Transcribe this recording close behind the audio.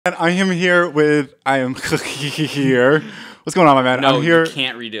And I am here with here. What's going on, my man? No, I'm here. you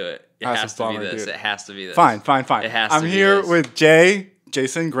can't redo it. It has to be this. It has to be this. Fine. It has to I'm be here this. with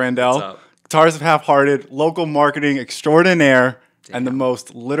Jason Grandell, What's up? Guitarist of Half Hearted, local marketing extraordinaire, and the Damn.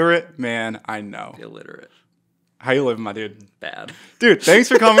 most literate man I know. Illiterate. How you living, my dude? Bad. Dude, thanks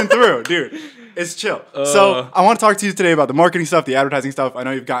for coming through. Dude, it's chill. So I want to talk to you today about the marketing stuff, the advertising stuff. I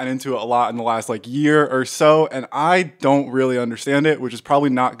know you've gotten into it a lot in the last year or so, and I don't really understand it, which is probably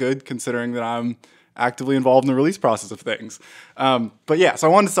not good considering that I'm actively involved in the release process of things. But yeah, so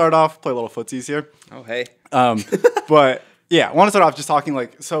I wanted to start off, play a little footsies here. Oh, hey. But yeah, I want to start off just talking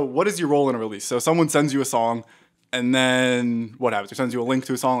so what is your role in a release? So someone sends you a song, and then what happens? Or sends you a link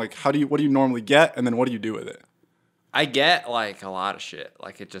to a song. What do you normally get, and then what do you do with it? I get a lot of shit.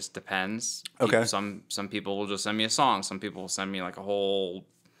 It just depends. Okay. Some people will just send me a song. Some people will send me a whole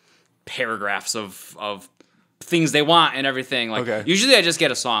paragraphs of things they want and everything. Okay. Usually I just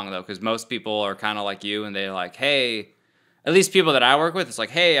get a song though, because most people are kind of like you, and they're like, hey, at least people that I work with, it's like,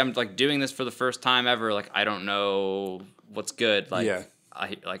 hey, I'm doing this for the first time ever. I don't know what's good. Yeah.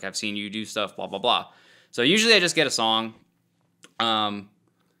 I've seen you do stuff, blah blah blah. So usually I just get a song.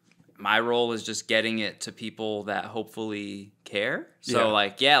 My role is just getting it to people that hopefully care. So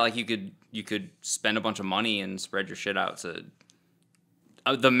you could spend a bunch of money and spread your shit out to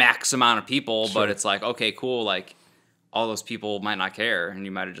the max amount of people, Sure. but it's okay, cool. All those people might not care, and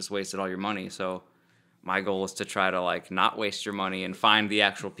you might have just wasted all your money. So my goal is to try to not waste your money and find the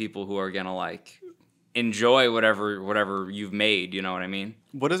actual people who are gonna enjoy whatever you've made. You know what I mean?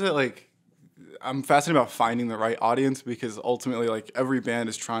 What is it like? I'm fascinated about finding the right audience because ultimately, every band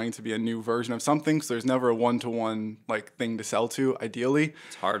is trying to be a new version of something. So there's never a one-to-one thing to sell to. Ideally,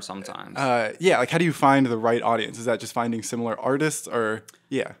 It's hard sometimes. yeah. How do you find the right audience? Is that just finding similar artists, or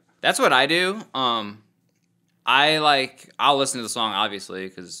yeah? That's what I do. I'll listen to the song obviously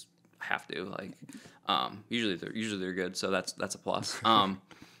because I have to. Usually they're good, so that's a plus. I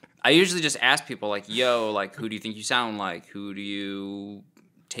usually just ask people yo, who do you think you sound like? Who do you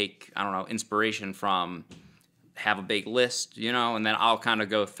take, I don't know, inspiration from? Have a big list, and then I'll kind of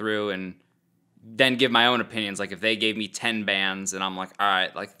go through and then give my own opinions. If they gave me 10 bands and I'm all right,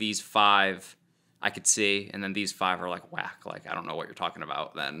 these 5 I could see, and then these 5 are whack, I don't know what you're talking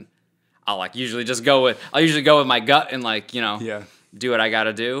about, then I'll usually go with my gut and Yeah. do what I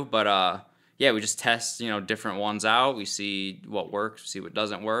gotta do. But yeah, we just test different ones out. We see what works, see what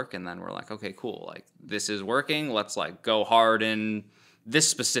doesn't work, and then we're okay, cool, this is working. Let's go hard in this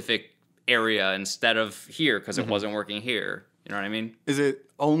specific area instead of here because it wasn't working here. You know what I mean? Is it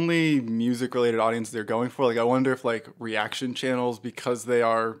only music-related audience they're going for? I wonder if reaction channels, because they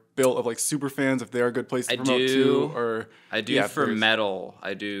are built of super fans, if they are a good place to promote too. Or I do for metal.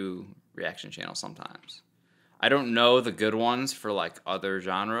 I do reaction channels sometimes. I don't know the good ones for other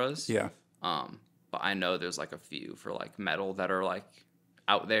genres. Yeah. But I know there's a few for metal that are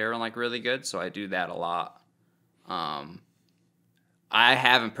out there and really good. So I do that a lot. I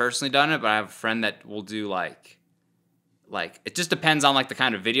haven't personally done it, but I have a friend that will do it just depends on the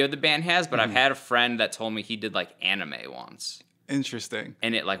kind of video the band has. But I've had a friend that told me he did anime once. Interesting.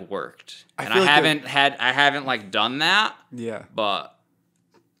 And it worked. I haven't done that. Yeah. But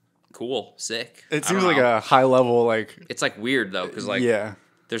cool, sick. It seems a high level It's weird though, because yeah.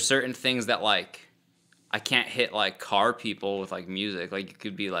 There's certain things that I can't hit car people with music. You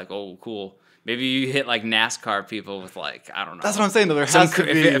could be oh cool. Maybe you hit NASCAR people with I don't know. That's what I'm saying though. There has to be.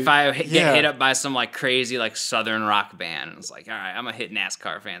 If I get hit up by some crazy southern rock band, and it's all right, I'm gonna hit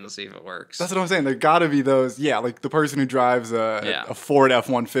NASCAR fans and see if it works. That's what I'm saying. There gotta be those. Yeah, the person who drives a Ford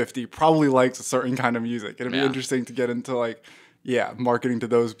F-150 probably likes a certain kind of music. It'd be interesting to get into marketing to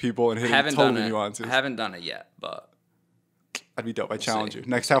those people and hitting totally nuances. I haven't done it yet, but that'd be dope. I challenge you.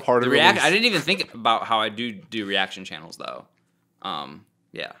 Next Half Hearted release. I didn't even think about how I do reaction channels though.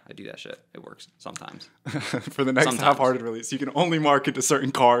 Yeah, I do that shit. It works sometimes. For the next Half Hearted release, you can only market to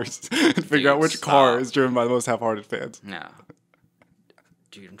certain cars and figure out which car is driven by the most Half Hearted fans. No.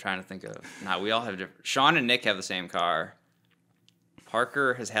 Dude, I'm trying to think of... we all have different... Sean and Nick have the same car.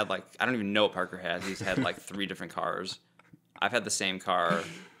 Parker has had I don't even know what Parker has. He's had 3 different cars. I've had the same car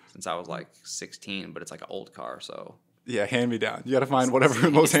since I was 16, but it's an old car, so... Yeah, hand-me-down. You got to find whatever the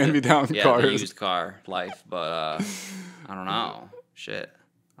most hand-me-down car the is. used car life, but I don't know. Shit.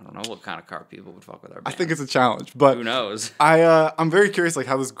 I don't know what kind of car people would fuck with our band. I think it's a challenge, but who knows? I'm very curious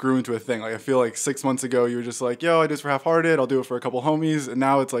how this grew into a thing. I feel 6 months ago you were just yo, I do this for Half Hearted, I'll do it for a couple homies, and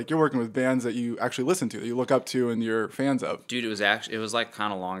now it's you're working with bands that you actually listen to, that you look up to and you're fans of. Dude, it was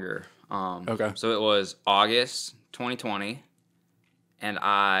kind of longer. Okay. So it was August 2020, and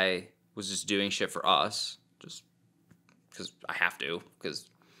I was just doing shit for us, just because I have to, because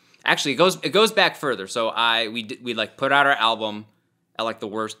Actually, it goes back further. So we like put out our album at like the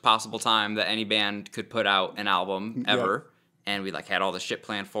worst possible time that any band could put out an album ever, and we like had all the shit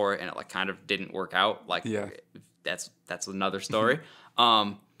planned for it, and it like kind of didn't work out. Like that's another story.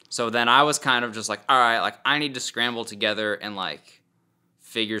 So then I was kind of just like, all right, like I need to scramble together and like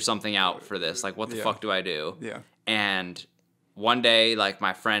figure something out for this. Like, what the fuck do I do? Yeah. And one day, like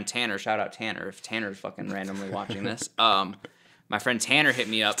my friend Tanner, shout out Tanner, if Tanner's fucking randomly watching this, my friend Tanner hit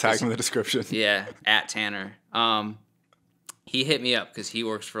me up. Tag him in the description. Yeah, at Tanner. He hit me up because he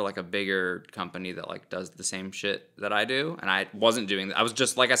works for like a bigger company that like does the same shit that I do, and I wasn't doing that. I was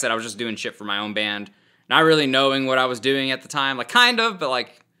just, like I said, I was just doing shit for my own band, not really knowing what I was doing at the time, like kind of, but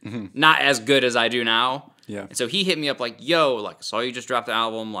like not as good as I do now. Yeah. And so he hit me up like, yo, like, saw you just dropped the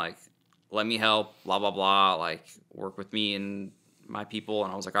album, like, let me help, blah, blah, blah, like, work with me and my people.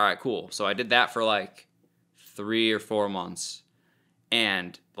 And I was like, all right, cool. So I did that for like 3 or 4 months.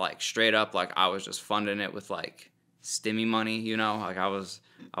 And like straight up, like I was just funding it with like stimmy money, you know? Like I was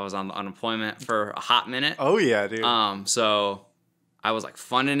on the unemployment for a hot minute. Oh yeah, dude. So I was like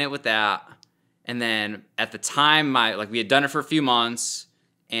funding it with that. And then at the time we had done it for a few months.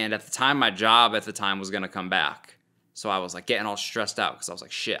 And at the time, my job at the time was going to come back. So I was like getting all stressed out because I was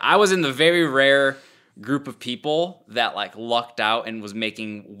like, shit. I was in the very rare group of people that like lucked out and was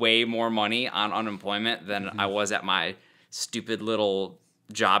making way more money on unemployment than I was at my stupid little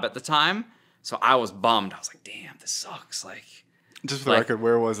job at the time. So I was bummed. I was like, damn, this sucks. Like, just for the record,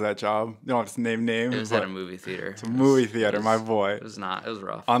 where was that job? You don't have to name names. It was at a movie theater. It's a movie theater, my boy. It was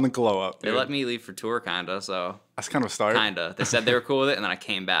rough. On the glow up. Dude. They let me leave for tour, kinda. So that's kind of a start. Kinda. They said they were cool with it, and then I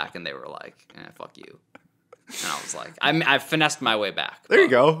came back, and they were like, fuck you. And I was like, I finessed my way back. There you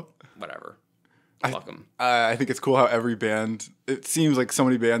go. Whatever. Fuck them. I think it's cool how every band, it seems like so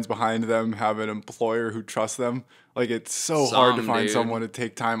many bands behind them have an employer who trusts them. Like it's so hard to find someone to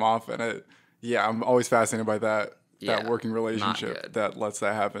take time off, and I'm always fascinated by that. That working relationship that lets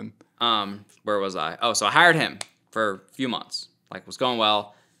that happen. Where was I? Oh, so I hired him for a few months. Like, was going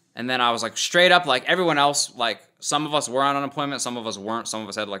well. And then I was like, straight up, like everyone else, like some of us were on unemployment, some of us weren't. Some of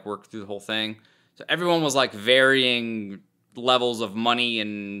us had like worked through the whole thing. So everyone was like varying levels of money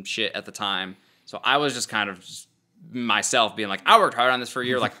and shit at the time. So I was just kind of just myself being like, I worked hard on this for a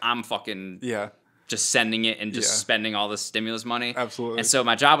year. Like I'm fucking just sending it and just spending all this stimulus money. Absolutely. And so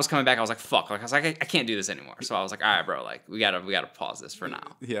my job was coming back. I was like, fuck. Like I was like, I can't do this anymore. So I was like, all right, bro. Like we gotta pause this for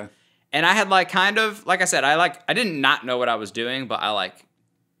now. Yeah. And I had like kind of, like I said, I didn't not know what I was doing, but I like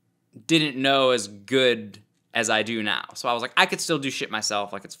didn't know as good as I do now. So I was like, I could still do shit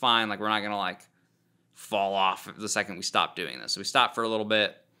myself. Like it's fine. Like we're not gonna like fall off the second we stop doing this. So we stopped for a little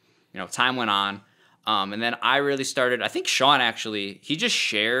bit. You know, time went on. And then I really started, I think Sean actually, he just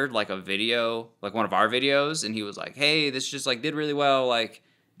shared like a video, like one of our videos, and he was like, hey, this just like did really well. Like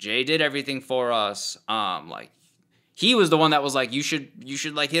Jay did everything for us. Like he was the one that was like, you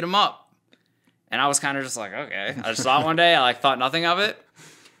should like hit him up. And I was kind of just like, okay. I just saw it one day. I like thought nothing of it.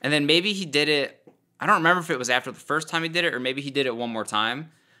 And then maybe he did it. I don't remember if it was after the first time he did it or maybe he did it one more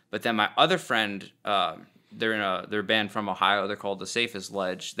time. But then my other friend, they're a band from Ohio. They're called The Safest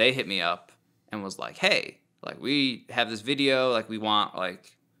Ledge. They hit me up and was like, hey, like we have this video, like we want to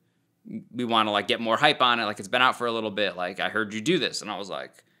like get more hype on it. Like it's been out for a little bit. Like I heard you do this. And I was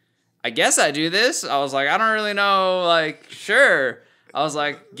like, I guess I do this. I was like, I don't really know. Like, sure. I was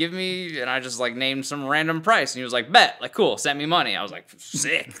like, give me, and I just like named some random price. And he was like, bet, like cool, send me money. I was like,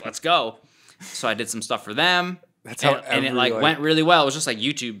 sick, let's go. So I did some stuff for them. That's how and it like went really well. It was just like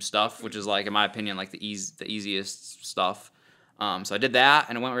YouTube stuff, which is like, in my opinion, like the easiest stuff. So I did that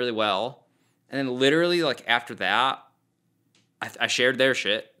and it went really well. And then literally like after that, I shared their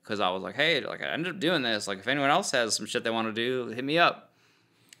shit because I was like, hey, like I ended up doing this. Like if anyone else has some shit they want to do, hit me up.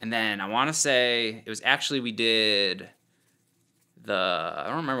 And then I want to say it was actually we did I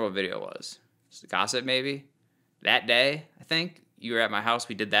don't remember what video it was. It's the Gossip maybe. That day, I think you were at my house.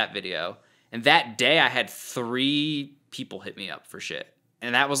 We did that video. And that day I had 3 people hit me up for shit.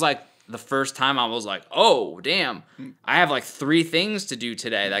 And that was like the first time I was like, oh, damn, I have like 3 things to do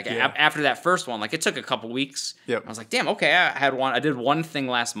today. Like after that first one, like it took a couple weeks. Yep. I was like, damn, okay, I did one thing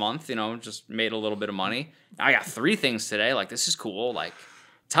last month, you know, just made a little bit of money. Now I got 3 things today. Like this is cool, like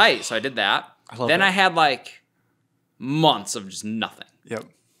tight. So I did that. I had like months of just nothing. Yep.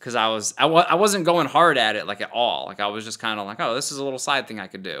 Because I wasn't going hard at it like at all. Like I was just kind of like, oh, this is a little side thing I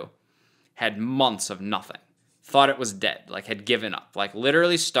could do. Had months of nothing. Thought it was dead, like had given up, like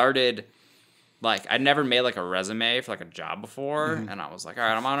literally started, like I'd never made like a resume for like a job before, and I was like, all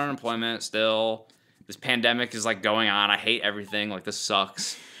right, I'm on unemployment still, this pandemic is like going on, I hate everything, like this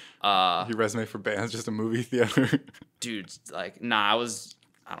sucks. Your resume for bands, just a movie theater. Dude, like, nah,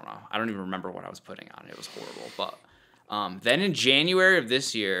 I don't know. I don't even remember what I was putting on. It was horrible. But then in January of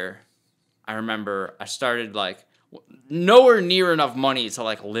this year, I remember I started like nowhere near enough money to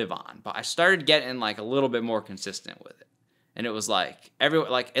like live on, but I started getting like a little bit more consistent with it. And it was like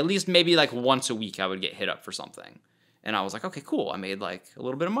at least maybe like once a week I would get hit up for something. And I was like, okay, cool. I made like a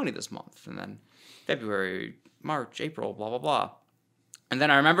little bit of money this month. And then February, March, April, blah, blah, blah. And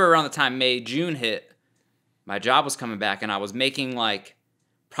then I remember around the time May, June hit, my job was coming back and I was making like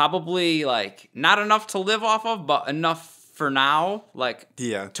probably like not enough to live off of, but enough for now, like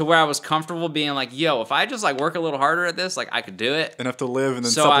to where I was comfortable being like, yo, if I just like work a little harder at this, like I could do it. Enough to live and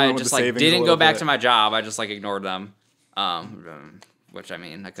then so supplement I with just the like savings didn't go back to my job. I just like ignored them. Which I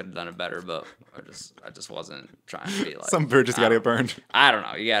mean, I could have done it better, but I just wasn't trying to be like some bird just gotta get burned. I don't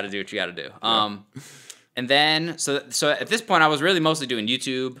know. You got to do what you got to do. And then so at this point, I was really mostly doing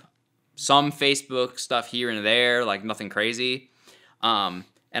YouTube, some Facebook stuff here and there, like nothing crazy. And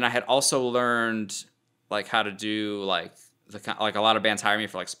I had also learned like how to do like a lot of bands hire me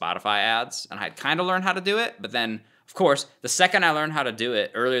for like Spotify ads, and I had kind of learned how to do it, but then. Of course, the second I learned how to do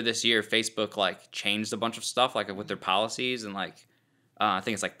it earlier this year, Facebook like changed a bunch of stuff like with their policies and like I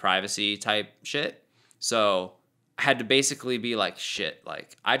think it's like privacy type shit. So I had to basically be like, shit,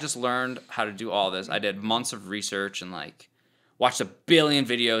 like I just learned how to do all this. I did months of research and like watched a billion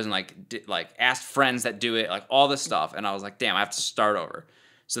videos and like asked friends that do it, like all this stuff. And I was like, damn, I have to start over.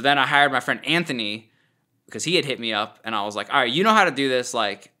 So then I hired my friend Anthony because he had hit me up and I was like, all right, you know how to do this.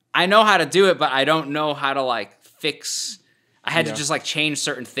 Like I know how to do it, but I don't know how to like fix. I had to just like change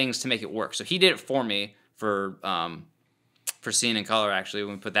certain things to make it work. So he did it for me for Seeing in Color, actually,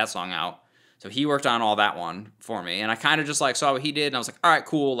 when we put that song out. So he worked on all that one for me. And I kind of just like saw what he did and I was like, all right,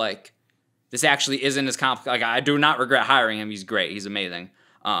 cool. Like this actually isn't as complicated. Like I do not regret hiring him. He's great. He's amazing.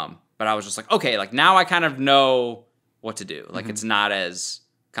 But I was just like, okay, like now I kind of know what to do. Like it's not as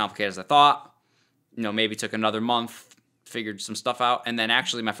complicated as I thought. You know, maybe took another month, figured some stuff out. And then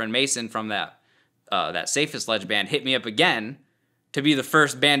actually my friend Mason from that Safest Ledge band hit me up again to be the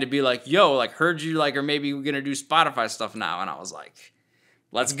first band to be like, yo, like heard you like, or maybe we're gonna do Spotify stuff now. And I was like,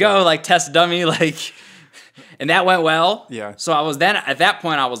 let's go, like test dummy, like, and that went well. Yeah. So I was then at that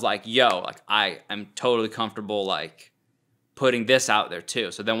point I was like, yo, like I am totally comfortable like putting this out there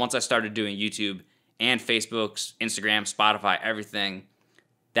too. So then once I started doing YouTube and Facebook's, Instagram, Spotify, everything,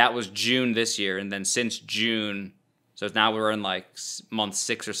 that was June this year. And then since June, so now we're in like month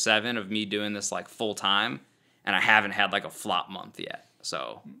 6 or 7 of me doing this like full time, and I haven't had like a flop month yet.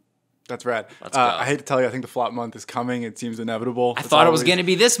 So that's rad. Let's go. I hate to tell you, I think the flop month is coming. It seems inevitable. I thought it was going to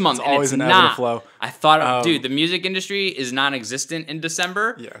be this month, it's and always it's an ebb and not. flow. I thought, dude, the music industry is non-existent in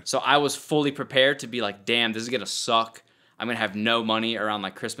December. Yeah. So I was fully prepared to be like, damn, this is going to suck. I'm going to have no money around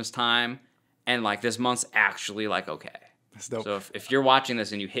like Christmas time, and like this month's actually like okay. That's dope. So if you're watching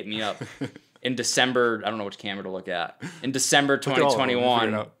this and you hit me up. In December, I don't know which camera to look at. In December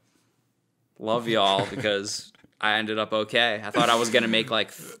 2021, love y'all because I ended up okay. I thought I was gonna make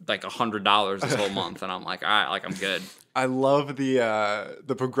like $100 this whole month, and I'm like, all right, like I'm good. I love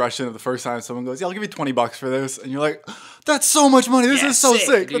the progression of the first time someone goes, yeah, I'll give you $20 for this, and you're like, that's so much money. This is so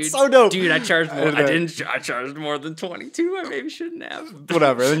sick. Dude. That's so dope. Dude, I charged more. I charged more than 22. I maybe shouldn't have.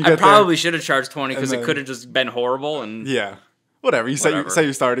 Whatever. Then you I probably should have charged 20 because it could have just been horrible. And yeah. Whatever. You say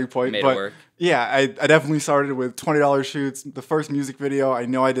your starting point. Made but it work. Yeah, I definitely started with $20 shoots. The first music video I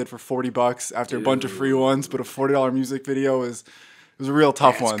know I did for $40 after a bunch of free ones, but a $40 music video was a real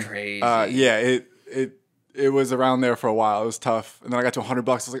tough one. That's crazy. Yeah, it was around there for a while. It was tough. And then I got to $100.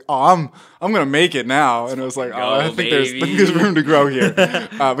 I was like, oh, I'm gonna make it now. And it was like, I think there's room to grow here.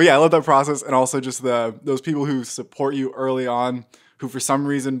 But yeah, I love that process, and also just those people who support you early on, who for some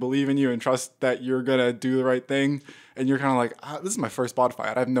reason believe in you and trust that you're gonna do the right thing. And you're kind of like, this is my first Spotify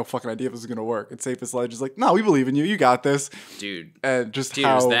ad. I have no fucking idea if this is going to work. And Safest Ledge is like, no, we believe in you. You got this. Dude. And just it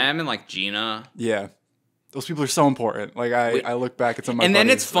was them and like Gina. Yeah. Those people are so important. Like I look back at some of my And then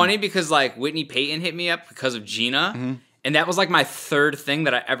buddies it's funny because like Whitney Payton hit me up because of Gina. Mm-hmm. And that was like my third thing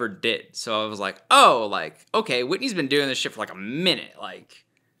that I ever did. So I was like, oh, like, okay, Whitney's been doing this shit for like a minute. Like,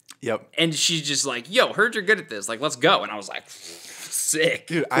 yep. And she's just like, yo, heard you're good at this. Like, let's go. And I was like, sick.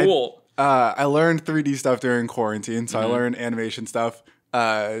 Dude, cool. I learned 3D stuff during quarantine, so I learned animation stuff.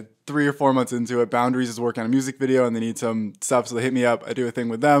 3 or 4 months into it, Boundaries is working on a music video, and they need some stuff, so they hit me up. I do a thing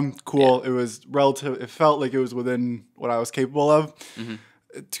with them. Cool. Yeah. It was relative. It felt like it was within what I was capable of. Mm-hmm.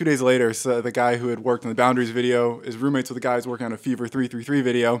 2 days later, so the guy who had worked on the Boundaries video is roommates with the guy who's working on a Fever 333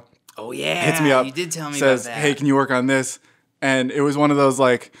 video. Oh yeah, hits me up. You did tell me says, about that. Hey, can you work on this? And it was one of those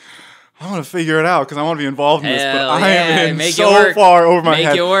like, I want to figure it out because I want to be involved in this, but Hell I am make it so work. far over my Make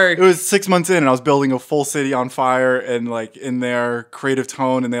head. it work. It was 6 months in, and I was building a full city on fire, and like in their creative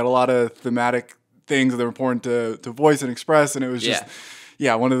tone, and they had a lot of thematic things that were important to voice and express, and it was just.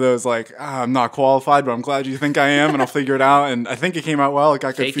 Yeah, one of those like I'm not qualified, but I'm glad you think I am, and I'll figure it out. And I think it came out well. It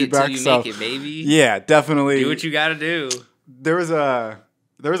got good feedback. Fake it till you make it, baby. Yeah, definitely. Do what you gotta do. There was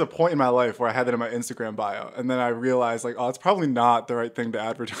a point in my life where I had that in my Instagram bio, and then I realized like, oh, it's probably not the right thing to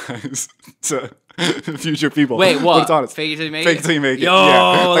advertise to future people. Wait, what? But it's honest. Fake it till you make it. Fake it till you make it. Yo,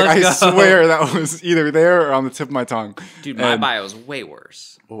 yeah. Like let's go. I swear that was either there or on the tip of my tongue. Dude, my bio is way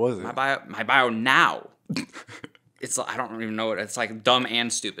worse. What was it? My bio now. It's I don't even know what it's like. Dumb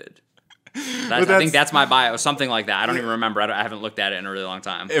and stupid. I think that's my bio, something like that. I don't even remember. I haven't looked at it in a really long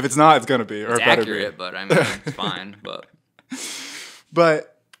time. If it's not, it's gonna be. Or it's it better accurate, be. but I mean, it's fine.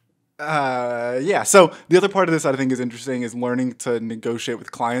 But yeah. So the other part of this I think is interesting is learning to negotiate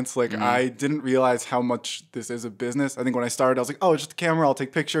with clients. Like I didn't realize how much this is a business. I think when I started, I was like, oh, it's just a camera. I'll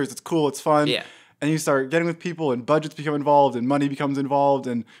take pictures. It's cool. It's fun. Yeah. And you start getting with people, and budgets become involved, and money becomes involved,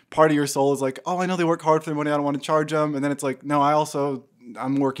 and part of your soul is like, oh, I know they work hard for their money. I don't want to charge them. And then it's like, no,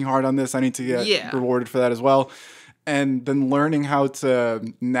 I'm working hard on this. I need to get rewarded for that as well. And then learning how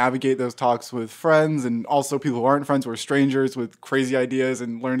to navigate those talks with friends, and also people who aren't friends, who are strangers with crazy ideas,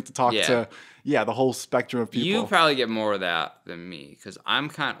 and learning to talk to the whole spectrum of people. You probably get more of that than me because I'm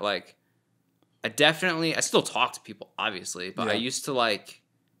kind of like, I still talk to people, obviously, but I used to like,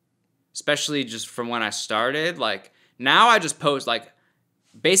 especially just from when I started, like now I just post like,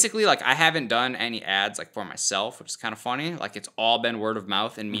 basically like I haven't done any ads like for myself, which is kind of funny. Like it's all been word of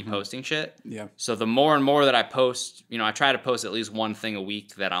mouth and me posting shit. Yeah. So the more and more that I post, I try to post at least one thing a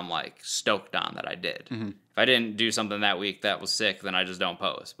week that I'm like stoked on that I did. If I didn't do something that week that was sick, then I just don't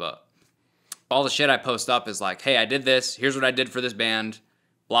post. But all the shit I post up is like, hey, I did this. Here's what I did for this band.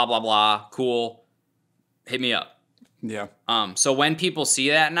 Blah, blah, blah. Cool. Hit me up. Yeah. So when people see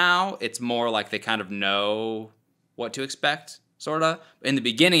that now, it's more like they kind of know what to expect, sort of. In the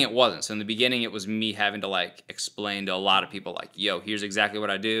beginning, it wasn't. So in the beginning, it was me having to like explain to a lot of people like, yo, here's exactly what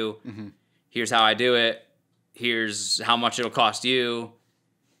I do. Here's how I do it. Here's how much it'll cost you.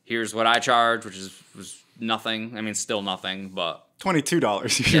 Here's what I charge, which was nothing. I mean, still nothing, but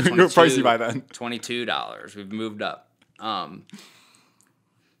 $22. Yeah, You were pricey by then. $22. We've moved up.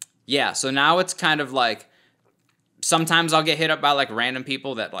 Yeah, so now it's kind of like, sometimes I'll get hit up by like random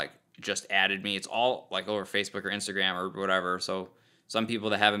people that like just added me. It's all like over Facebook or Instagram or whatever. So some people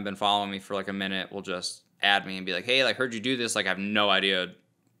that haven't been following me for like a minute will just add me and be like, hey, like heard you do this. Like I have no idea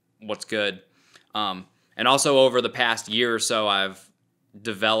what's good. And also over the past year or so, I've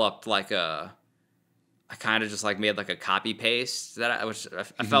developed like I kind of just like made like a copy paste that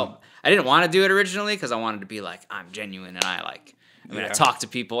I felt I didn't want to do it originally because I wanted to be like, I'm genuine and I talk to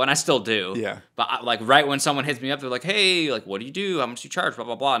people, and I still do. Yeah. But like right when someone hits me up, they're like, hey, like, what do you do? How much do you charge? Blah,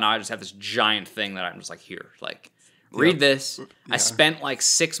 blah, blah. Now I just have this giant thing that I'm just like, here, like, read this. Yeah. I spent like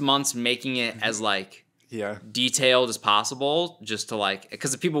 6 months making it as like detailed as possible just to like,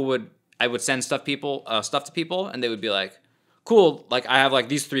 because I would send stuff to people, and they would be like, cool, like I have like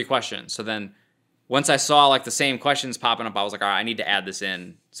these 3 questions. So then once I saw like the same questions popping up, I was like, all right, I need to add this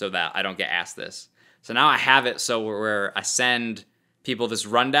in so that I don't get asked this. So now I have it so where I send people this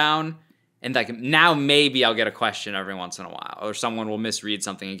rundown, and like now maybe I'll get a question every once in a while, or someone will misread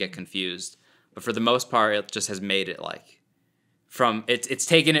something and get confused. But for the most part, it just has made it like it's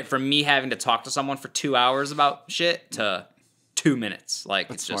taken it from me having to talk to someone for 2 hours about shit to 2 minutes. Like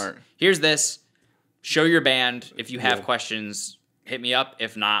That's it's smart. Just here's this, show your band. If you have questions, hit me up.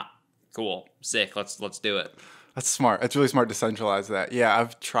 If not, cool, sick. Let's do it. That's smart. It's really smart to centralize that. Yeah,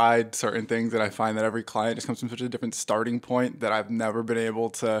 I've tried certain things, and I find that every client just comes from such a different starting point that I've never been able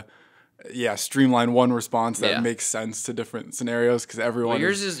to, streamline one response that makes sense to different scenarios because everyone.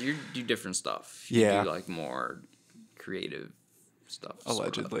 Well, you do different stuff. You do like more creative stuff.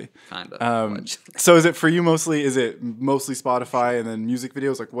 Allegedly. Kind of. So is it for you mostly? Is it mostly Spotify and then music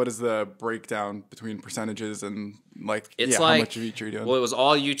videos? Like, what is the breakdown between percentages and like? It's how much of each are you doing? Well, it was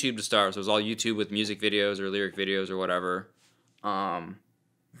all YouTube to start. So it was all YouTube with music videos or lyric videos or whatever.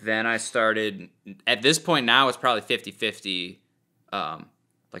 Then I started. At this point now, it's probably 50-50.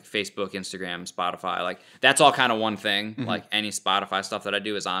 Like Facebook, Instagram, Spotify. Like that's all kind of one thing. Like any Spotify stuff that I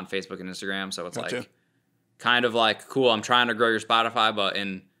do is on Facebook and Instagram. So it's like. Kind of like, cool, I'm trying to grow your Spotify, but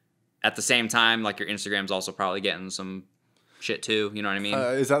at the same time, like your Instagram's also probably getting some shit too. You know what I mean?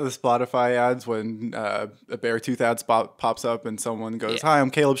 Is that the Spotify ads when a Beartooth ad spot pops up and someone goes, hi, I'm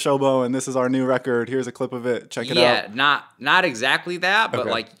Caleb Shobo, and this is our new record. Here's a clip of it. Check it out. Yeah, not exactly that, but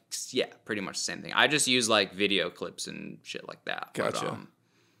like, pretty much the same thing. I just use like video clips and shit like that. Gotcha. But,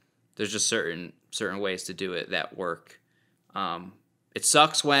 there's just certain ways to do it that work. It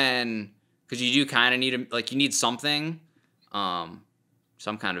sucks when, because you do kind of need you need something,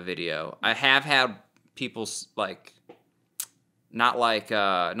 some kind of video. I have had people like, not like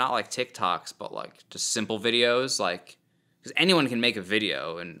TikToks, but like just simple videos, like, because anyone can make a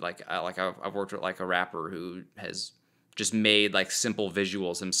video, and I've worked with like a rapper who has just made like simple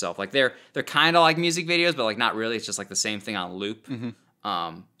visuals himself. Like they're kind of like music videos, but like not really. It's just like the same thing on loop.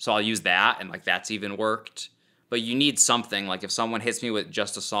 So I'll use that, and like that's even worked. But you need something. Like if someone hits me with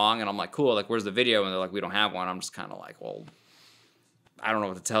just a song, and I'm like, cool, like where's the video? And they're like, we don't have one. I'm just kind of like, well, I don't know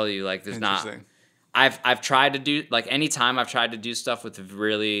what to tell you. Like there's not. I've tried to do, like, anytime I've tried to do stuff with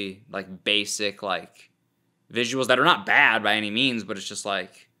really like basic like visuals that are not bad by any means, but it's just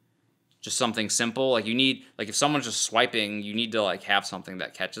like just something simple. Like you need, like if someone's just swiping, you need to like have something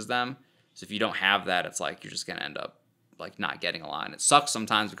that catches them. So if you don't have that, it's like you're just gonna end up like not getting a lot. And it sucks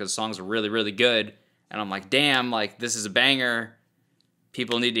sometimes because songs are really, really good, and I'm like, damn, like this is a banger.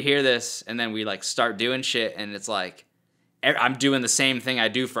 People need to hear this. And then we like start doing shit, and it's like I'm doing the same thing I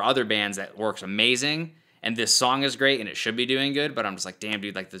do for other bands that works amazing, and this song is great and it should be doing good, but I'm just like, damn,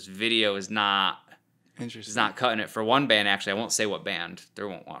 dude, like this video is not. It's not cutting it. For one band, actually, I won't say what band. They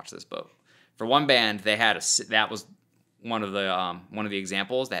won't watch this, but for one band, they had that was one of the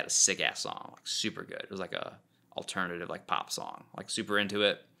examples. They had a sick ass song, like super good. It was like a alternative like pop song, like super into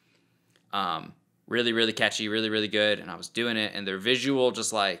it. Really, really catchy, really, really good. And I was doing it, and their visual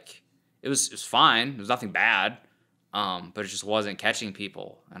just like it was fine. It was nothing bad, but it just wasn't catching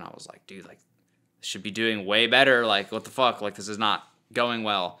people. And I was like, dude, like this should be doing way better. Like what the fuck? Like this is not going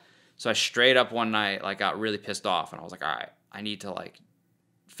well. So I straight up one night, like, got really pissed off, and I was like, all right, I need to, like,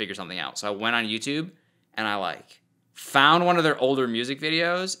 figure something out. So I went on YouTube, and I, like, found one of their older music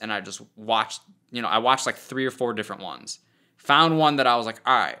videos, and I just watched, I watched, like, 3 or 4 different ones. Found one that I was like,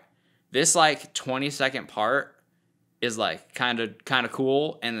 all right, this, like, 20-second part is, like, kind of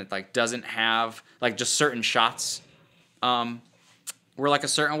cool, and it, like, doesn't have, like, just certain shots were, like, a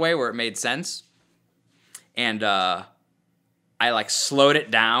certain way where it made sense. And, I like slowed it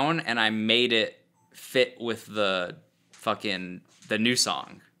down, and I made it fit with the new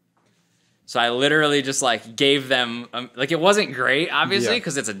song. So I literally just like gave them like, it wasn't great obviously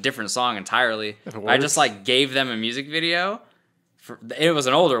because it's a different song entirely. I just like gave them a music video. It was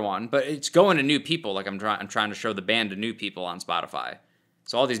an older one, but it's going to new people. Like I'm trying to show the band to new people on Spotify.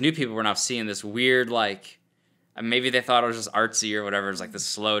 So all these new people were now seeing this weird like. Maybe they thought it was just artsy or whatever. It's like this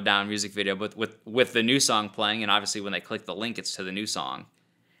slowed down music video, but with the new song playing, and obviously when they click the link, it's to the new song.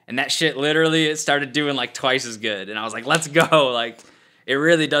 And that shit literally, it started doing like twice as good. And I was like, let's go. Like it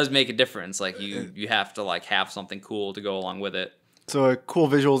really does make a difference. Like you have to like have something cool to go along with it. So a cool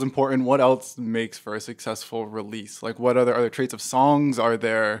visual is important. What else makes for a successful release? Like what other traits of songs are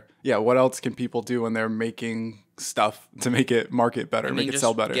there? Yeah, what else can people do when they're making stuff to make it market better, make it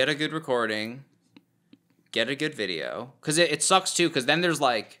sell better? Get a good recording. Get a good video. Because it sucks, too, because then there's,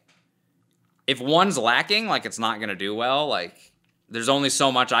 like, if one's lacking, like, it's not going to do well. Like, there's only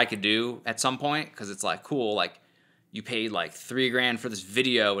so much I could do at some point, because it's, like, cool. Like, you paid, like, $3,000 for this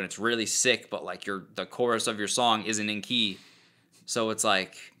video, and it's really sick, but, like, the chorus of your song isn't in key. So it's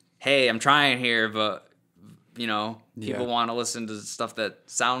like, hey, I'm trying here, but, people want to listen to stuff that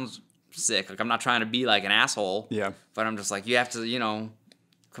sounds sick. Like, I'm not trying to be, like, an asshole. Yeah. But I'm just like, you have to,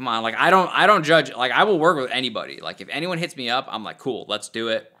 come on, like I don't judge. Like I will work with anybody. Like if anyone hits me up, I'm like, cool, let's do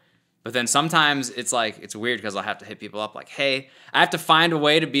it. But then sometimes it's like it's weird because I'll have to hit people up like, hey, I have to find a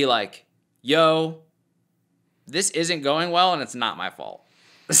way to be like, yo, this isn't going well and it's not my fault.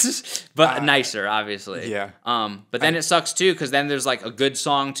 But nicer, obviously. Yeah. But then it sucks too because then there's like a good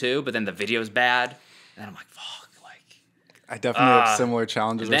song too, but then the video's bad, and I'm like, fuck. Like I definitely have similar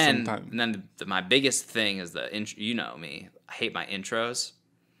challenges. And then my biggest thing is the intro. Me, I hate my intros.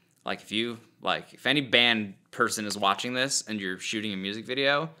 Like if any band person is watching this and you're shooting a music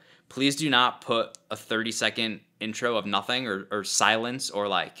video, please do not put a 30-second intro of nothing or silence or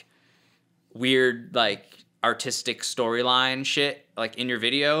like weird like artistic storyline shit like in your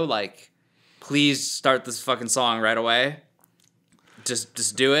video. Like please start this fucking song right away.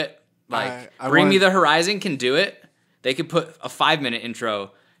 Just do it. Like Bring Me the Horizon can do it. They could put a 5-minute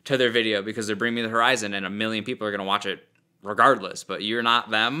intro to their video because they're Bring Me the Horizon and 1 million people are going to watch it regardless, but you're not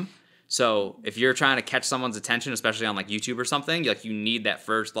them. So if you're trying to catch someone's attention, especially on like YouTube or something, like you need that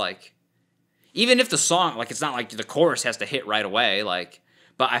first like, even if the song, like it's not like the chorus has to hit right away, like,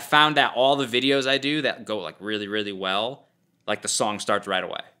 but I found that all the videos I do that go like really, really well, like the song starts right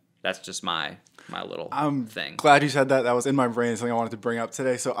away. That's just my little thing. Glad you said that. That was in my brain, something I wanted to bring up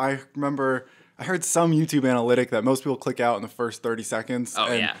today. So I remember I heard some YouTube analytic that most people click out in the first 30 seconds. Oh,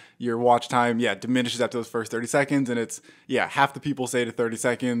 and yeah. your watch time, diminishes after those first 30 seconds. And it's, half the people stay to 30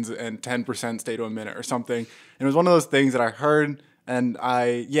 seconds and 10% stay to a minute or something. And it was one of those things that I heard. And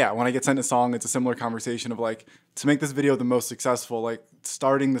when I get sent a song, it's a similar conversation of like, to make this video the most successful, like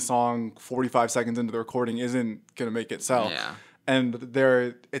starting the song 45 seconds into the recording isn't going to make it sell. Yeah. And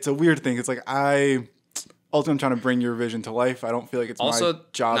it's a weird thing. It's like, ultimately, I'm trying to bring your vision to life. I don't feel like it's Also, my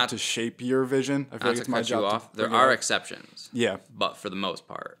job to shape your vision. I feel like it's my job to there are exceptions. Yeah. But for the most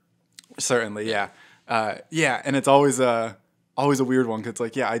part. Certainly, yeah. And it's always a weird one because it's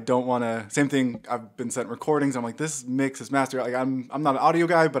like, I don't want to. Same thing. I've been sent recordings. I'm like, this mix, this master. Like, I'm not an audio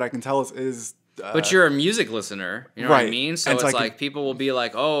guy, but I can tell it is. But you're a music listener. You know what I mean? So it's like people will be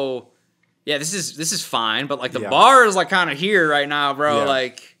like, oh, yeah, this is fine, but like the bar is like kind of here right now, bro. Yeah.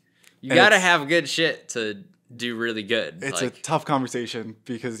 Like you got to have good shit to do really good. It's a tough conversation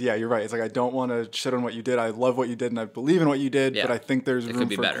because you're right. It's like I don't want to shit on what you did. I love what you did and I believe in what you did, but I think there's room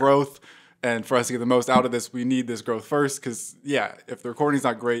for growth. And for us to get the most out of this, we need this growth first because if the recording's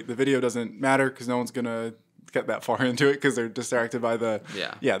not great, the video doesn't matter because no one's gonna get that far into it because they're distracted by the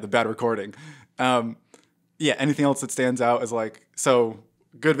bad recording. Anything else that stands out is like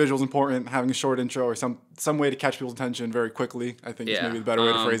good visuals important, having a short intro or some way to catch people's attention very quickly, I think is maybe the better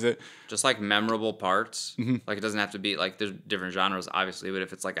way to phrase it. Just like memorable parts. Mm-hmm. Like it doesn't have to be like there's different genres obviously, but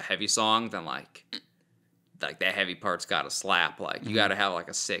if it's like a heavy song, then like that heavy part's gotta slap. Like you gotta have like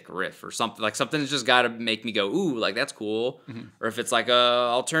a sick riff or something. Like something's just gotta make me go, ooh, like that's cool. Mm-hmm. Or if it's like a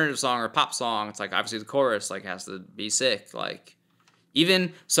alternative song or a pop song, it's like obviously the chorus like has to be sick. Like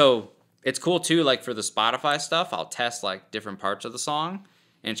even so it's cool too, like for the Spotify stuff, I'll test like different parts of the song.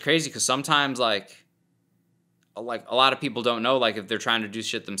 And it's crazy because sometimes like a lot of people don't know, like if they're trying to do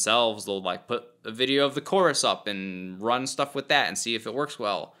shit themselves, they'll like put a video of the chorus up and run stuff with that and see if it works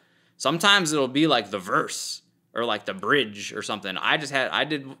well. Sometimes it'll be like the verse or like the bridge or something. I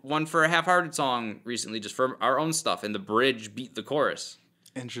did one for a Half Hearted song recently just for our own stuff and the bridge beat the chorus.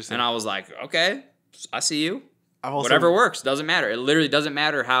 Interesting. And I was like, okay, I see you. Whatever works, doesn't matter. It literally doesn't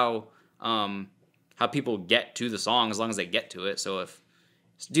matter how people get to the song as long as they get to it. So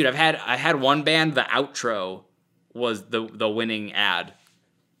Dude, I had one band, the outro was the winning ad.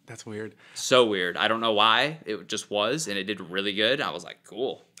 That's weird. So weird. I don't know why. It just was, and it did really good. I was like,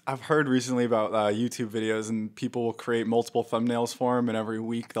 cool. I've heard recently about YouTube videos, and people will create multiple thumbnails for them, and every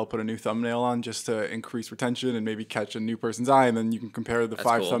week they'll put a new thumbnail on just to increase retention and maybe catch a new person's eye, and then you can compare the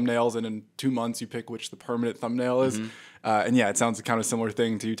 5 thumbnails, and in 2 months you pick which the permanent thumbnail is. Mm-hmm. It sounds a kind of similar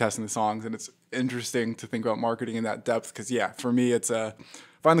thing to you testing the songs, and it's interesting to think about marketing in that depth because, for me, it's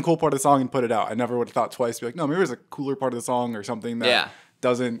find the cool part of the song and put it out. I never would have thought twice to be like, no, maybe there's a cooler part of the song or something that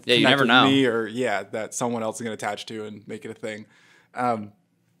doesn't connect with me or, that someone else is going to attach to and make it a thing.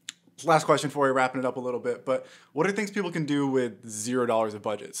 Last question for you, wrapping it up a little bit, but what are things people can do with $0 of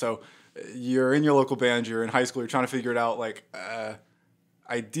budget? So you're in your local band, you're in high school, you're trying to figure it out, like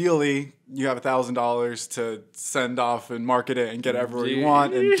ideally you have $1,000 to send off and market it and get everywhere you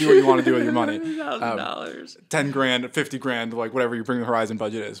want and do what you want to do with your money. $1,000. 10 grand, 50 grand, like whatever your Bring the Horizon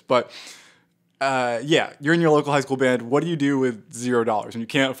budget is. But you're in your local high school band. What do you do with $0 when you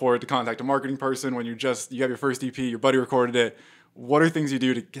can't afford to contact a marketing person, when you have your first EP, your buddy recorded it? What are things you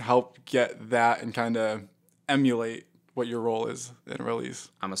do to help get that and kind of emulate what your role is in a release?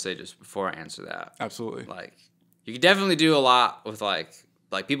 I'm going to say just before I answer that. Absolutely. Like, you can definitely do a lot with like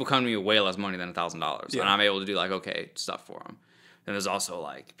people come to me with way less money than $1,000. And I'm able to do like, okay, stuff for them. And there's also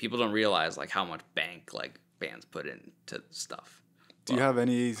like, people don't realize like how much bank like bands put into stuff. Do you have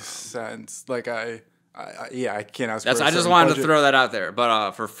any sense? Like I can't ask. I just wanted to throw that out there.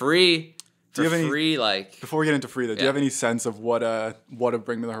 But for free... Before we get into free, though, do you have any sense of what a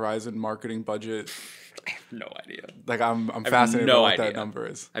Bring Me the Horizon marketing budget? I have no idea. Like I'm fascinated by what that number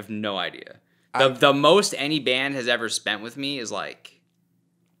is. I have no idea. The most any band has ever spent with me is like,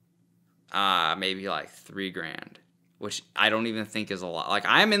 maybe like $3,000, which I don't even think is a lot. Like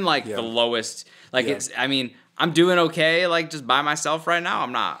I'm in like the lowest. Like I'm doing okay. Like just by myself right now.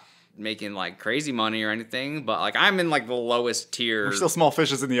 I'm not making like crazy money or anything, but like I'm in like the lowest tier. We're still small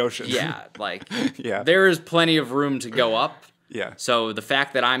fishes in the ocean. Yeah, like there is plenty of room to go up. Yeah. So the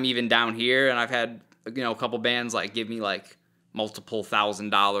fact that I'm even down here and I've had a couple bands like give me like multiple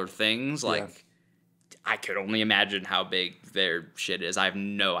 $1,000 things, like I could only imagine how big their shit is. I have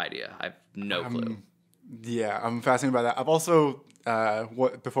no idea. I have no clue. Yeah, I'm fascinated by that. I've also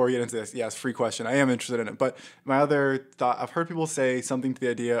before we get into this, it's a free question. I am interested in it. But my other thought, I've heard people say something to the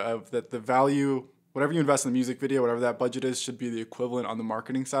idea of that the value, whatever you invest in the music video, whatever that budget is, should be the equivalent on the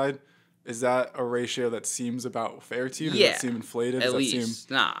marketing side Is that a ratio that seems about fair to you? Does Yeah, that seem inflated? at Does least.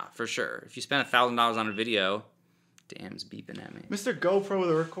 Nah, for sure. If you spend $1,000 on a video, damn, it's beeping at me. Mr. GoPro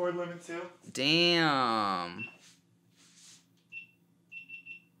with a record limit too? Damn.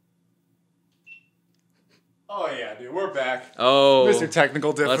 Oh yeah, dude, we're back. Oh, Mr.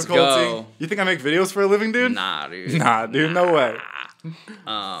 Technical difficulty. let's go. You think I make videos for a living, dude? Nah, dude. Nah, dude, no way.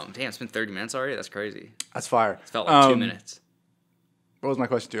 Damn, it's been 30 minutes already? That's crazy. That's fire. It felt like 2 minutes. What was my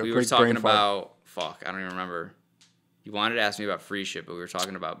question to you? We were talking about, fuck, I don't even remember. You wanted to ask me about free shit, but we were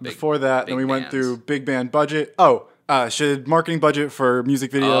talking about Before that, then we went bands. through big band budget. Should marketing budget for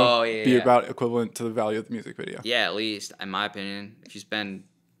music video be about equivalent to the value of the music video? Yeah, at least, in my opinion. If you spend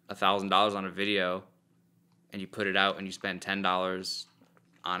 $1,000 on a video and you put it out and you spend $10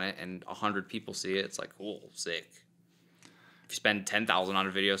 on it and 100 people see it, it's like, cool, sick. If you spend $10,000 on a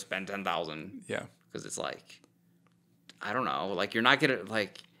video, spend $10,000. Yeah. Because it's like, I don't know, like you're not gonna,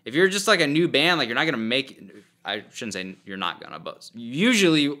 like, if you're just like a new band, like you're not gonna make, I shouldn't say you're not gonna, but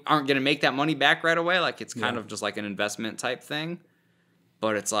usually you aren't gonna make that money back right away. Like it's kind of just like an investment type thing.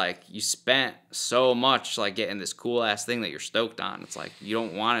 But it's like you spent so much like getting this cool ass thing that you're stoked on. It's like you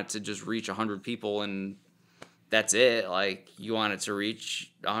don't want it to just reach 100 people and that's it. Like you want it to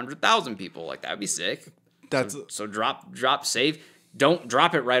reach 100,000 people. Like that'd be sick. That's so drop save. Don't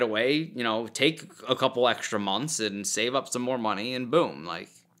drop it right away. You know, take a couple extra months and save up some more money and boom, like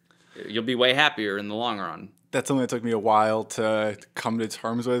you'll be way happier in the long run. That's something that took me a while to come to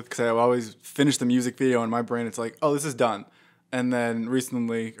terms with because I always finish the music video in my brain. It's like, oh, this is done. And then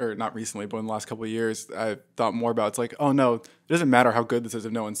recently, or not recently, but in the last couple of years, I thought more about it's like, oh no, it doesn't matter how good this is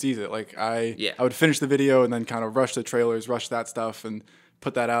if no one sees it. Like I would finish the video and then kind of rush the trailers, rush that stuff and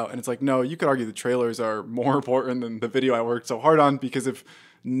put that out. And it's like, no, you could argue the trailers are more important than the video I worked so hard on because if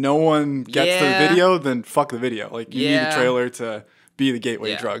no one gets the video, then fuck the video. Like you need the trailer to be the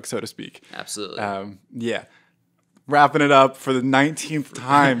gateway drug, so to speak. Absolutely. Wrapping it up for the 19th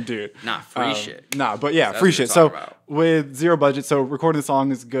time, dude. Not free shit. Nah, but yeah, free shit. So with zero budget, so recording the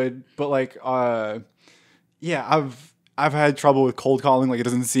song is good, but like, I've had trouble with cold calling. Like it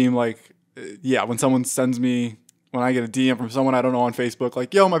doesn't seem like, when someone sends me, when I get a DM from someone I don't know on Facebook,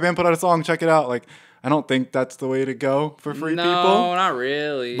 like, yo, my band put out a song, check it out. Like, I don't think that's the way to go for free people. No, not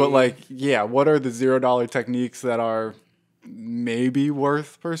really. But like, what are the $0 techniques that are maybe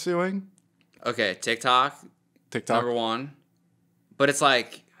worth pursuing? Okay, TikTok. Number one. But it's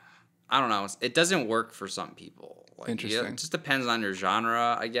like, I don't know. It doesn't work for some people. Like, Interesting. It just depends on your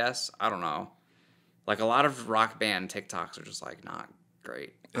genre, I guess. I don't know. Like a lot of rock band TikToks are just like not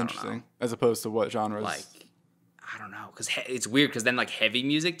great. Interesting. As opposed to what genres? Like, I don't know. Because it's weird because then like heavy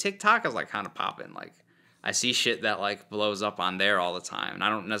music TikTok is like kind of popping. Like I see shit that like blows up on there all the time. And I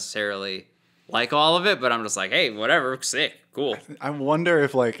don't necessarily like all of it, but I'm just like, hey, whatever. Sick. Cool. I wonder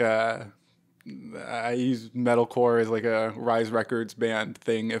if like... I use metalcore as like a Rise Records band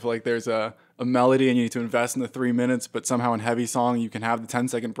thing. If like there's a melody and you need to invest in the 3 minutes, but somehow in heavy song you can have the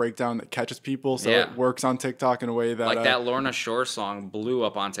 10-second breakdown that catches people, so it works on TikTok in a way that like that Lorna Shore song blew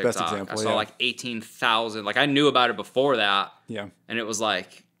up on TikTok. Best example, I saw like 18,000. Like I knew about it before that. Yeah. And it was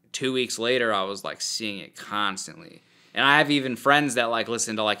like 2 weeks later I was like seeing it constantly. And I have even friends that like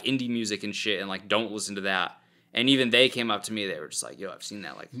listen to like indie music and shit and like don't listen to that. And even they came up to me. They were just like, yo, I've seen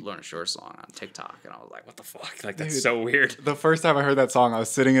that like Lorna Shore song on TikTok. And I was like, what the fuck? Like, that's so weird. The first time I heard that song, I was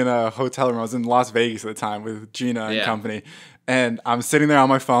sitting in a hotel room. I was in Las Vegas at the time with Gina and company. And I'm sitting there on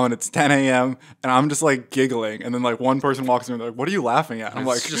my phone. It's 10 a.m. And I'm just like giggling. And then like one person walks in and they're like, what are you laughing at? I'm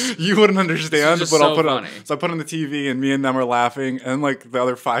like, you wouldn't understand. But I'll put on. So I put on the TV and me and them are laughing. And like the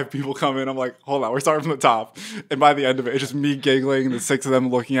other 5 people come in. I'm like, hold on, we're starting from the top. And by the end of it, it's just me giggling and the 6 of them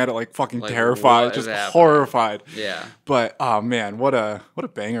looking at it like fucking terrified, just horrified. Yeah. But oh man, what a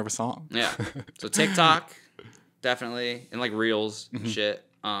banger of a song. Yeah. So TikTok, definitely, and like Reels and shit,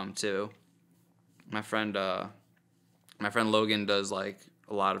 too. My friend Logan does like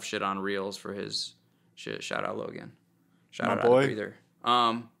a lot of shit on Reels for his shit. Shout out Logan. Shout out boy. Breather.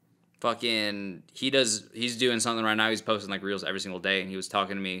 He's doing something right now. He's posting like Reels every single day, and he was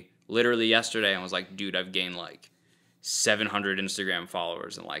talking to me literally yesterday and was like, dude, I've gained like 700 Instagram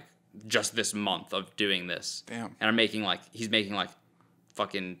followers in like just this month of doing this. Damn. And he's making like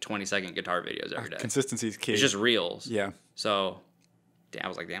fucking 20-second guitar videos every day. Consistency is key. It's just Reels. Yeah. So, I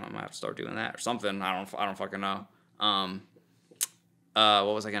was like, damn, I might have to start doing that or something. I don't fucking know.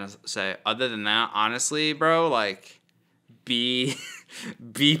 What was I gonna say? Other than that, honestly, bro, like, be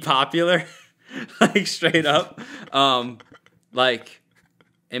popular, like straight up. Like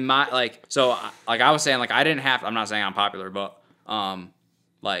in my like, so like I was saying, like I didn't have. I'm not saying I'm popular, but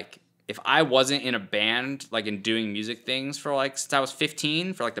like if I wasn't in a band, like in doing music things for like since I was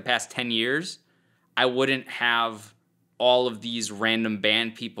 15 for like the past 10 years, I wouldn't have all of these random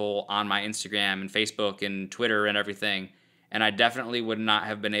band people on my Instagram and Facebook and Twitter and everything. And I definitely would not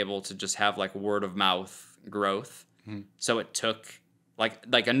have been able to just have like word of mouth growth. So it took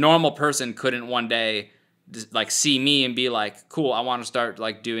like a normal person couldn't one day just like see me and be like, cool, I want to start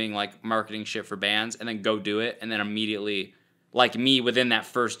like doing like marketing shit for bands and then go do it. And then immediately like me within that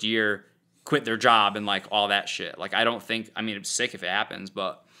first year quit their job and like all that shit. Like I don't think, I mean, it's sick if it happens,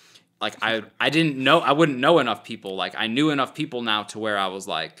 but like I didn't know, I wouldn't know enough people. Like I knew enough people now to where I was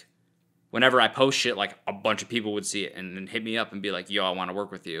like, whenever I post shit, like a bunch of people would see it and hit me up and be like, yo, I want to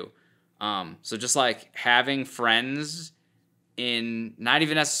work with you. So just like having friends in not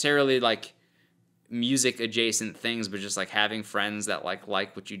even necessarily like music adjacent things, but just like having friends that like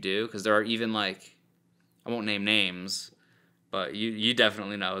what you do. Cause there are even like, I won't name names, but you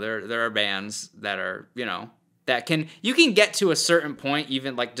definitely know there are bands that are, you know, that you can get to a certain point,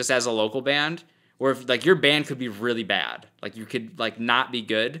 even like just as a local band, where if like your band could be really bad, like you could like not be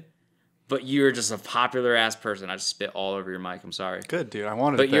good, but you're just a popular ass person. I just spit all over your mic. I'm sorry. Good, dude. I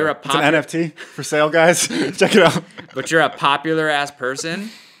wanted but it there. You're a It's an NFT for sale, guys. Check it out. But you're a popular ass person,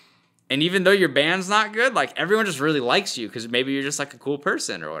 and even though your band's not good, like everyone just really likes you because maybe you're just like a cool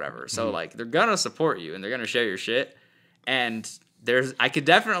person or whatever. So like they're gonna support you and they're gonna share your shit. And I could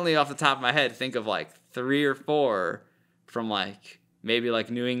definitely off the top of my head think of like 3 or 4 from like maybe like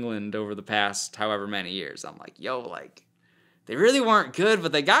New England over the past however many years. I'm like, yo, like they really weren't good,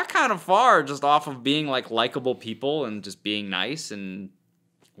 but they got kind of far just off of being like likable people and just being nice and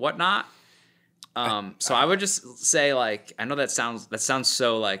whatnot. So I would just say like, I know that sounds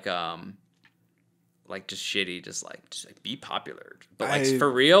so like just shitty, just like be popular, but like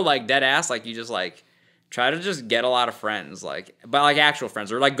for real, like dead ass, like you just like try to just get a lot of friends, like, but like actual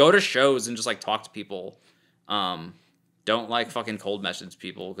friends, or like go to shows and just like talk to people. Don't like fucking cold message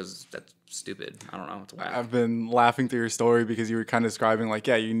people because that's stupid. I don't know. It's whack. I've been laughing through your story because you were kind of describing like,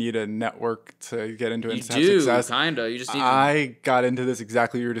 yeah, you need a network to get into it and have success. Kinda. You just need I got into this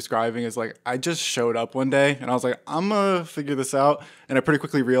exactly what you were describing as like, I just showed up one day and I was like, I'm gonna figure this out. And I pretty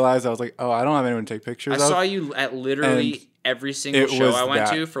quickly realized I was like, oh, I don't have anyone to take pictures of. I saw you at literally every single show I went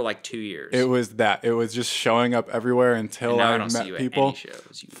to for like 2 years. It was that. It was just showing up everywhere until I met people. At any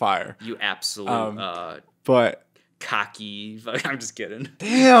shows. Fire. You absolute but cocky. I'm just kidding.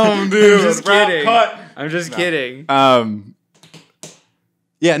 Damn, dude. I'm just kidding. I'm just kidding.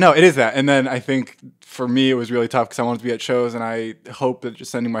 Yeah, no, it is that. And then I think for me it was really tough because I wanted to be at shows and I hoped that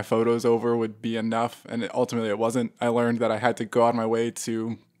just sending my photos over would be enough. And ultimately it wasn't. I learned that I had to go out of my way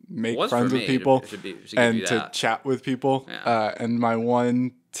to make friends with people and to chat with people. Yeah. And my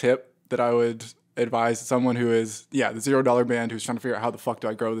one tip that I would advise someone who is, the $0 band who's trying to figure out how the fuck do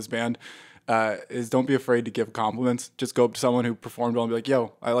I grow this band, is don't be afraid to give compliments. Just go up to someone who performed well and be like,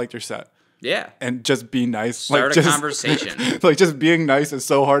 yo, I liked your set. Yeah. And just be nice. Start a conversation. Like just being nice is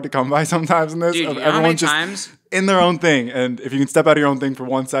so hard to come by sometimes in this. Dude, everyone's just in their own thing. And if you can step out of your own thing for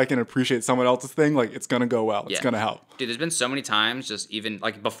 1 second and appreciate someone else's thing, like it's going to go well. It's going to help. Dude, there's been so many times just even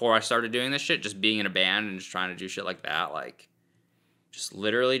like before I started doing this shit, just being in a band and just trying to do shit like that. Like just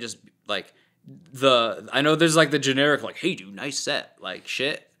literally just like I know there's like the generic like, hey dude, nice set, like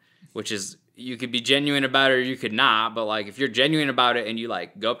shit, which is, you could be genuine about it or you could not, but like if you're genuine about it and you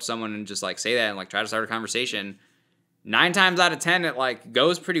like go up to someone and just like say that and like try to start a conversation, 9 times out of 10 it like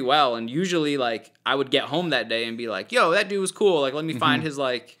goes pretty well. And usually like I would get home that day and be like, yo, that dude was cool, like let me find his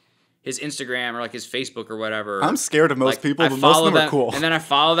like his Instagram or like his Facebook or whatever. I'm scared of most people, but most of them are cool. And then I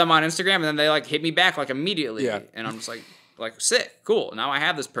follow them on Instagram and then they like hit me back like immediately. Yeah. And I'm just like sick, cool, now I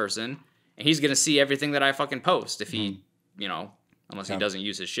have this person and he's gonna see everything that I fucking post if he you know, unless he doesn't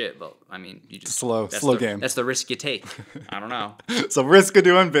use his shit, but I mean, you just slow game. That's the risk you take. I don't know. It's a risk of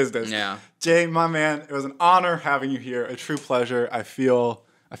doing business. Yeah, Jay, my man, it was an honor having you here. A true pleasure. I feel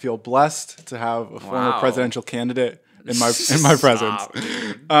blessed to have a former presidential candidate in my presence.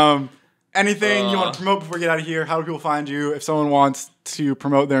 Anything you want to promote before we get out of here? How do people find you? If someone wants to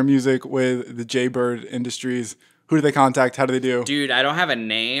promote their music with the Jaybird Industries, who do they contact? How do they do? Dude, I don't have a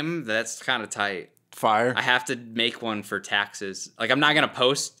name. That's kind of tight. Fire. I have to make one for taxes. Like, I'm not going to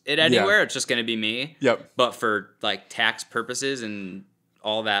post it anywhere. Yeah. It's just going to be me. Yep. But for, like, tax purposes and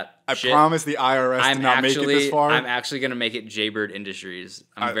all that shit, promise the IRS did not make it this far. I'm actually going to make it Jaybird Industries.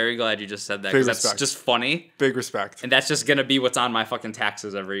 I'm very glad you just said that because that's just funny. Big respect. And that's just going to be what's on my fucking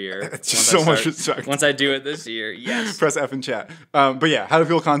taxes every year. It's just so much respect. Once I do it this year, yes. Press F in chat. But yeah, how do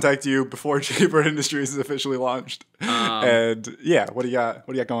people contact you before Jaybird Industries is officially launched? And yeah, what do you got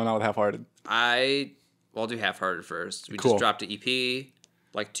going on with Half Hearted? I'll do Half Hearted first. We just dropped an EP.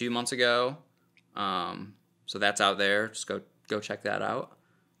 like 2 months ago. So that's out there. Just go check that out.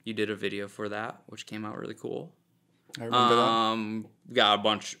 You did a video for that, which came out really cool. I remember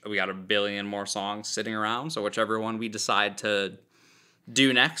that. We got a billion more songs sitting around. So whichever one we decide to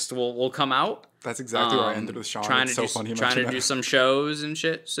do next will come out. That's exactly where I ended with Sean. Trying it's to so funny trying to do some shows and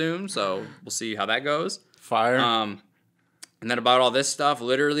shit soon. So we'll see how that goes. Fire. And then about all this stuff,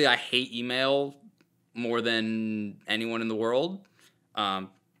 literally, I hate email more than anyone in the world. I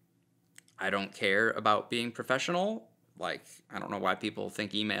don't care about being professional. Like, I don't know why people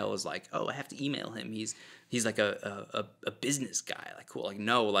think email is like, oh, I have to email him. He's like a business guy. Like, cool. Like,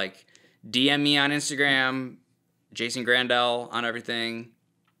 no, like, DM me on Instagram, Jason Grandell on everything.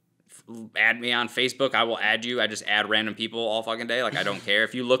 Add me on Facebook. I will add you. I just add random people all fucking day. Like, I don't care.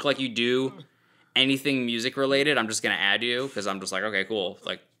 If you look like you do anything music related, I'm just going to add you because I'm just like, okay, cool.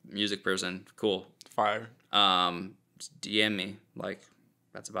 Like, music person. Cool. Fire. Just DM me. Like,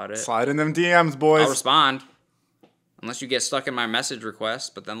 that's about it. Slide in them DMs, boys. I'll respond. Unless you get stuck in my message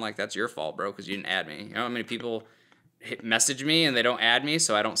request, but then, like, that's your fault, bro, because you didn't add me. You know how many people message me and they don't add me,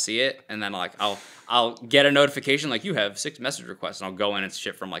 so I don't see it, and then, like, I'll get a notification, like, you have 6 message requests, and I'll go in, it's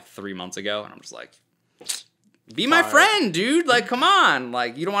shit from, like, 3 months ago, and I'm just like, be my friend, dude. Like, come on.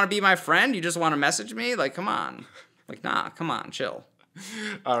 Like, you don't want to be my friend? You just want to message me? Like, come on. Like, nah, come on, chill.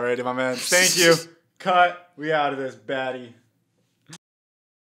 Alrighty, my man. Thank you. Cut. We out of this, baddie.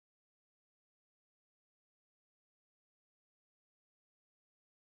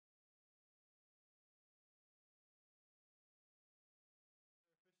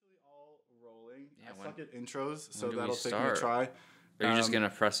 Yeah, I suck at intros, so when do we that'll take me start? a try. Are you just gonna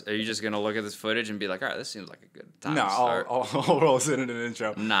press? Are you just gonna look at this footage and be like, all right, this seems like a good time No, to start? I'll roll us in an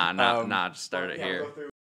intro. Nah, just start it yeah, here. we'll go through